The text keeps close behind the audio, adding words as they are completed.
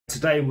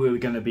today we're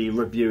going to be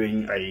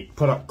reviewing a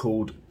product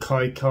called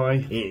Kai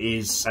Kai. It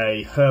is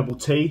a herbal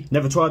tea.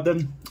 Never tried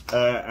them,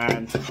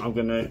 and I'm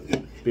going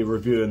to be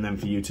reviewing them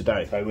for you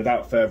today. So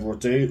without further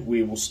ado,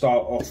 we will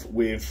start off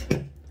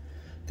with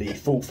the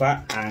full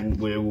fat and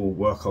we will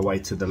work our way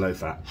to the low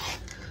fat.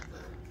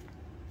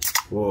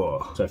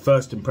 Whoa. So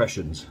first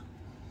impressions.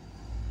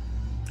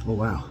 Oh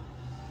wow.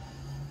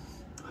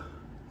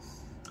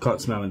 Can't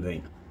smell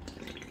anything.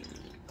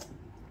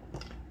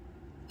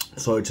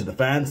 Sorry to the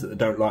fans that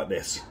don't like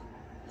this.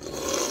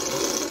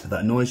 If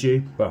that annoys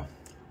you, well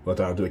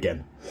done, I'll do it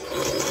again.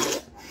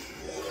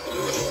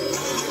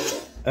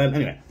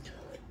 Anyway.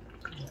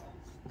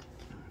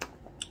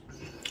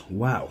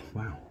 Wow.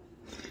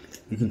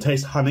 You can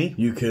taste honey,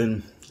 you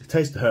can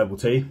taste the herbal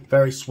tea,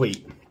 very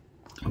sweet.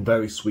 A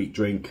very sweet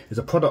drink. It's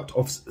a product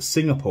of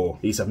Singapore.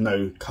 These have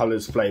no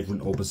colours,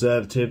 flavouring or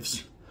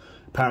preservatives.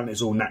 Apparently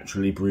it's all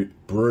naturally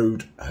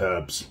brewed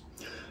herbs.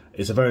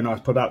 It's a very nice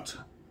product.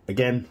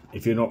 Again,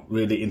 if you're not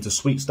really into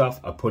sweet stuff,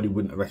 I probably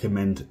wouldn't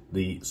recommend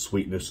the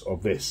sweetness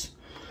of this.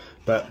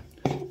 But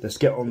let's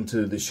get on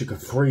to the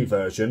sugar-free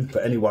version.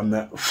 For anyone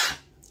that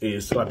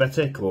is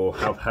diabetic or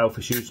have health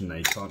issues and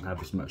they can't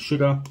have as much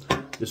sugar,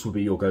 this will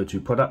be your go-to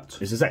product.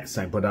 It's the exact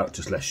same product,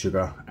 just less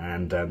sugar,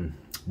 and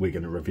we're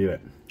going to review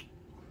it.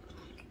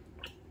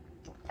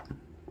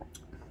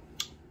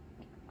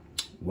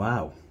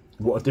 Wow,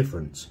 what a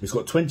difference. It's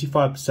got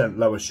 25%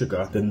 lower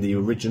sugar than the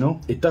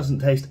original. It doesn't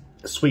taste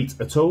sweet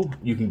at all.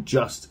 You can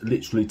just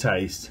literally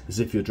taste as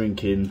if you're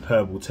drinking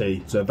herbal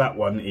tea. So that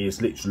one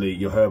is literally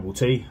your herbal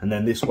tea, and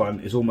then this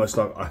one is almost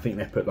like, I think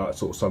they put like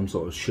some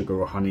sort of sugar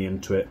or honey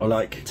into it. I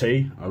like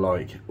tea, I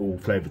like all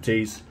flavoured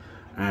teas,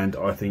 and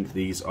I think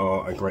these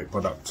are a great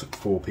product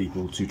for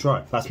people to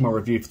try. That's my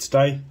review for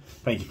today.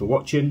 Thank you for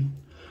watching.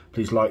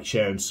 Please like,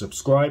 share and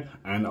subscribe,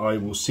 and I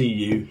will see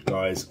you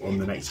guys on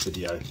the next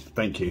video.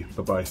 Thank you.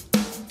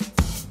 Bye-bye.